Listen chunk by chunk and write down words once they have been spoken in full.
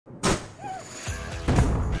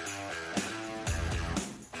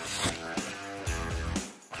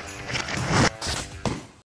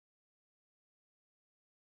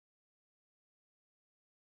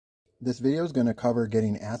This video is going to cover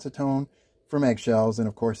getting acetone from eggshells, and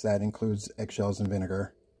of course that includes eggshells and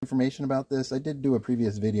vinegar. Information about this, I did do a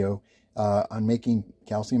previous video on making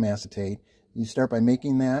calcium acetate. You start by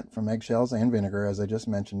making that from eggshells and vinegar, as I just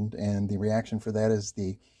mentioned, and the reaction for that is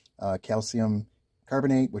the calcium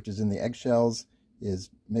carbonate, which is in the eggshells, is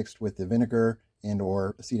mixed with the vinegar and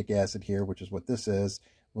or acetic acid here, which is what this is,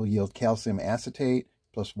 will yield calcium acetate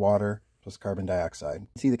plus water plus carbon dioxide.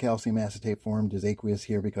 See the calcium acetate formed is aqueous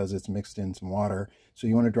here because it's mixed in some water. So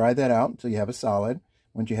you want to dry that out until you have a solid.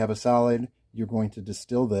 Once you have a solid, you're going to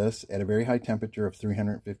distill this at a very high temperature of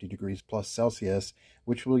 350 degrees plus Celsius,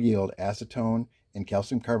 which will yield acetone and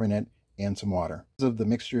calcium carbonate and some water. Because of the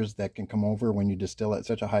mixtures that can come over when you distill at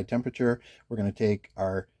such a high temperature, we're going to take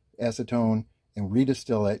our acetone and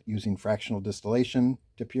redistill it using fractional distillation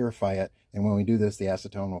to purify it. And when we do this, the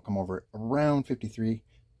acetone will come over around 53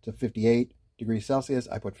 to 58 degrees Celsius.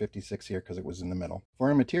 I put 56 here because it was in the middle. For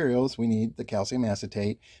our materials, we need the calcium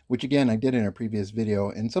acetate, which again, I did in a previous video.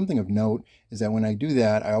 And something of note is that when I do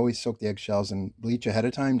that, I always soak the eggshells in bleach ahead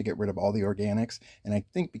of time to get rid of all the organics. And I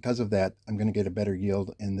think because of that, I'm going to get a better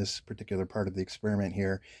yield in this particular part of the experiment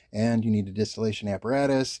here. And you need a distillation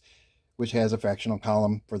apparatus, which has a fractional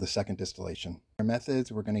column for the second distillation. Our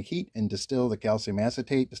methods, we're going to heat and distill the calcium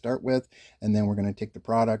acetate to start with, and then we're going to take the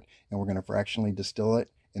product and we're going to fractionally distill it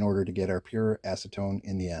in order to get our pure acetone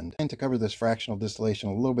in the end. And to cover this fractional distillation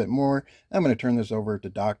a little bit more, I'm going to turn this over to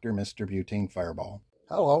Dr. Mr. Butane Fireball.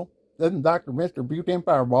 Hello, this is Dr. Mr. Butane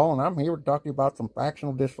Fireball, and I'm here to talk to you about some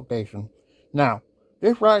fractional distillation. Now,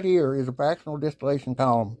 this right here is a fractional distillation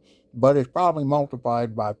column, but it's probably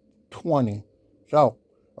multiplied by 20. So,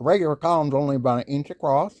 a regular column is only about 1 inch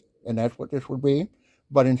across, and that's what this would be.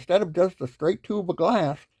 But instead of just a straight tube of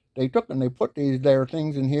glass, they took and they put these there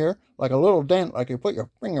things in here, like a little dent, like you put your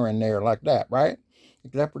finger in there like that, right?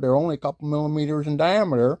 Except for they're only a couple millimeters in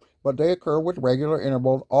diameter, but they occur with regular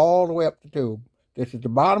intervals all the way up the tube. This is the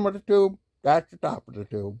bottom of the tube, that's the top of the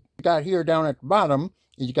tube. You got here down at the bottom,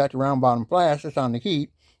 you got the round bottom flask, it's on the heat,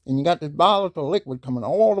 and you got this volatile liquid coming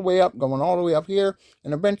all the way up, going all the way up here,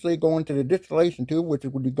 and eventually going to the distillation tube, which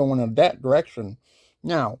would be going in that direction.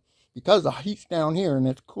 Now, because the heat's down here and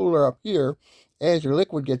it's cooler up here, as your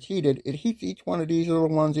liquid gets heated, it heats each one of these little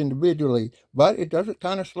ones individually, but it does it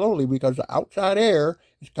kind of slowly because the outside air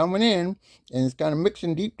is coming in and it's kind of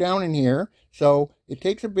mixing deep down in here. So it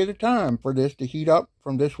takes a bit of time for this to heat up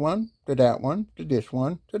from this one to that one to this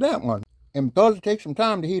one to that one. And because it takes some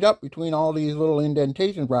time to heat up between all these little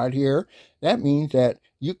indentations right here, that means that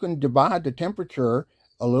you can divide the temperature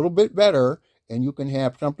a little bit better, and you can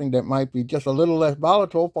have something that might be just a little less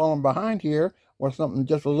volatile falling behind here, or something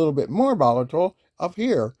just a little bit more volatile up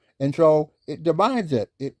here. And so it divides it,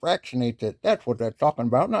 it fractionates it. That's what that's talking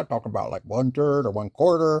about. I'm not talking about like 1/3 or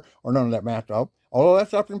 1/4 or none of that math stuff. Although that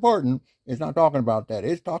stuff's important, it's not talking about that.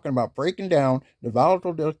 It's talking about breaking down the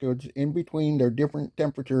volatile liquids in between their different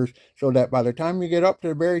temperatures so that by the time you get up to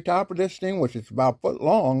the very top of this thing, which is about a foot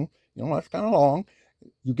long, you know, that's kind of long,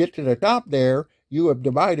 you get to the top there, you have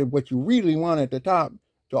divided what you really want at the top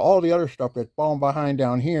to all the other stuff that's falling behind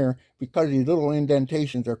down here because these little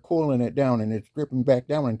indentations are cooling it down and it's dripping back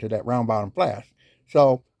down into that round bottom flask.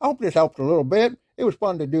 So I hope this helped a little bit. It was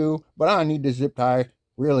fun to do, but I need the zip tie,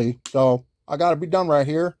 really. So I got to be done right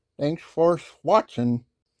here. Thanks for watching.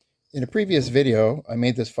 In a previous video, I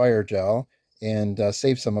made this fire gel and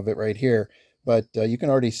saved some of it right here. But you can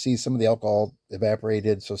already see some of the alcohol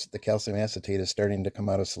evaporated, so the calcium acetate is starting to come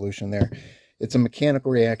out of solution there. It's a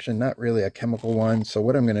mechanical reaction, not really a chemical one. So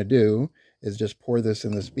what I'm going to do is just pour this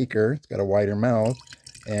in the beaker. It's got a wider mouth,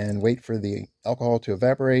 and wait for the alcohol to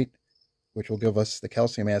evaporate, which will give us the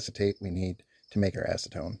calcium acetate we need to make our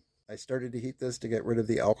acetone. I started to heat this to get rid of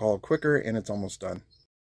the alcohol quicker, and it's almost done.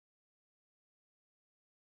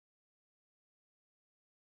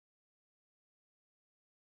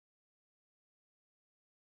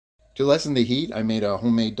 To lessen the heat, I made a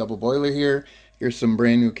homemade double boiler here. Here's some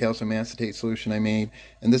brand new calcium acetate solution I made,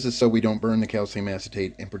 and this is so we don't burn the calcium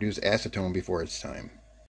acetate and produce acetone before it's time.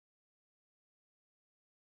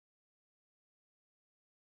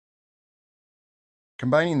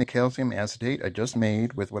 Combining the calcium acetate I just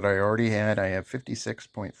made with what I already had, I have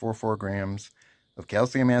 56.44 grams of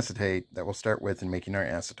calcium acetate that we'll start with in making our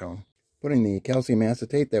acetone. Putting the calcium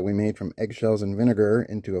acetate that we made from eggshells and vinegar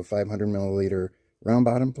into a 500 milliliter round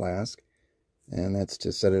bottom flask, and that's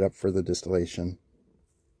to set it up for the distillation,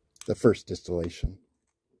 the first distillation.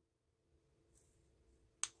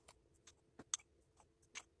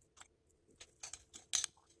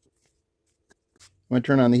 I'm going to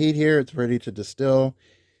turn on the heat here. It's ready to distill.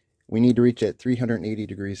 we need to reach at 380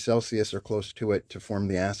 degrees Celsius or close to it to form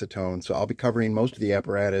the acetone. So I'll be covering most of the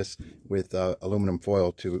apparatus with aluminum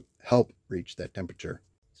foil to help reach that temperature.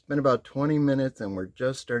 It's been about 20 minutes and we're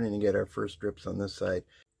just starting to get our first drips on this side.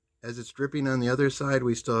 As it's dripping on the other side,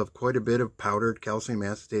 we still have quite a bit of powdered calcium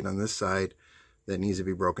acetate on this side that needs to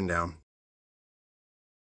be broken down.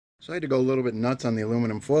 So I had to go a little bit nuts on the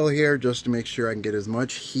aluminum foil here just to make sure I can get as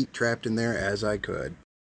much heat trapped in there as I could.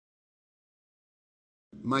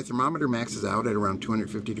 My thermometer maxes out at around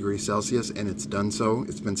 250 degrees Celsius, and it's done so.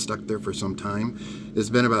 It's been stuck there for some time. It's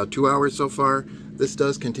been about 2 hours so far. This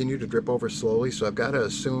does continue to drip over slowly, so I've got to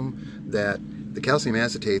assume that the calcium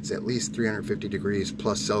acetate's at least 350 degrees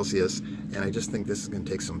plus Celsius, and I just think this is going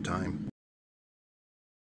to take some time.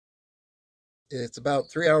 It's about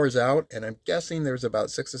 3 hours out, and I'm guessing there's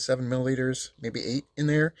about 6 to 7 milliliters, maybe 8 in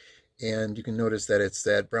there, and you can notice that it's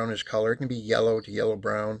that brownish color. It can be yellow to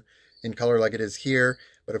yellow-brown in color like it is here,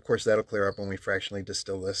 but of course that'll clear up when we fractionally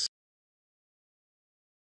distill this.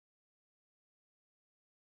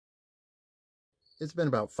 It's been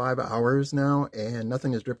about 5 hours now and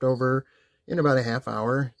nothing has dripped over in about a half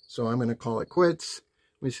hour, so I'm going to call it quits.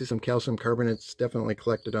 We see some calcium carbonates definitely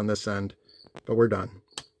collected on this end, but we're done.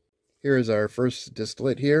 Here is our first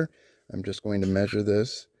distillate here. I'm just going to measure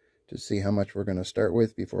this to see how much we're going to start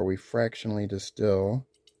with before we fractionally distill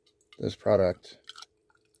this product.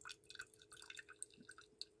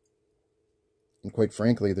 And quite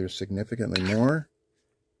frankly, there's significantly more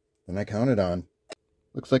than I counted on.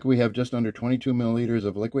 Looks like we have just under 22 milliliters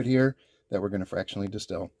of liquid here that we're going to fractionally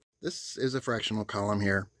distill. This is a fractional column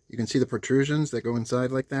here. You can see the protrusions that go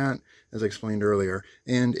inside like that, as I explained earlier,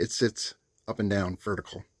 and it sits up and down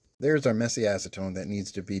vertical. There's our messy acetone that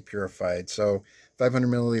needs to be purified. So 500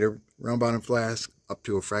 milliliter round bottom flask up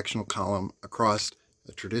to a fractional column across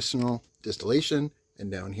a traditional distillation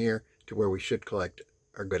and down here to where we should collect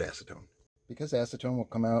our good acetone. Because acetone will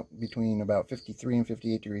come out between about 53 and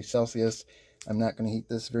 58 degrees Celsius, I'm not going to heat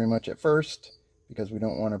this very much at first because we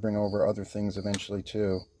don't want to bring over other things eventually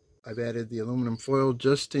too. I've added the aluminum foil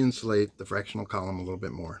just to insulate the fractional column a little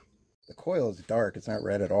bit more. The coil is dark, it's not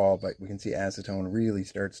red at all, but we can see acetone really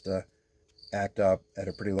starts to act up at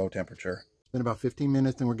a pretty low temperature. It's been about 15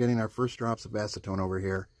 minutes and we're getting our first drops of acetone over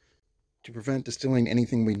here. To prevent distilling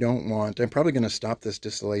anything we don't want, I'm probably going to stop this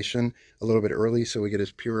distillation a little bit early so we get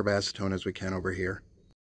as pure of acetone as we can over here.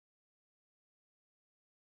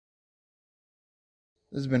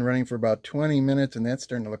 This has been running for about 20 minutes and that's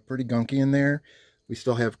starting to look pretty gunky in there. We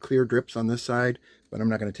still have clear drips on this side, but I'm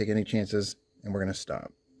not going to take any chances and we're going to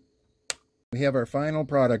stop. We have our final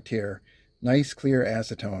product here. Nice clear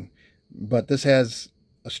acetone. But this has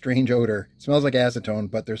a strange odor. It smells like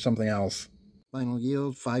acetone, but there's something else. Final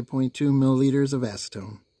yield, 5.2 milliliters of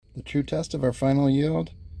acetone. The true test of our final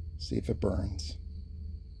yield, see if it burns.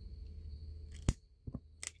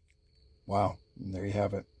 Wow, there you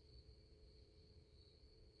have it.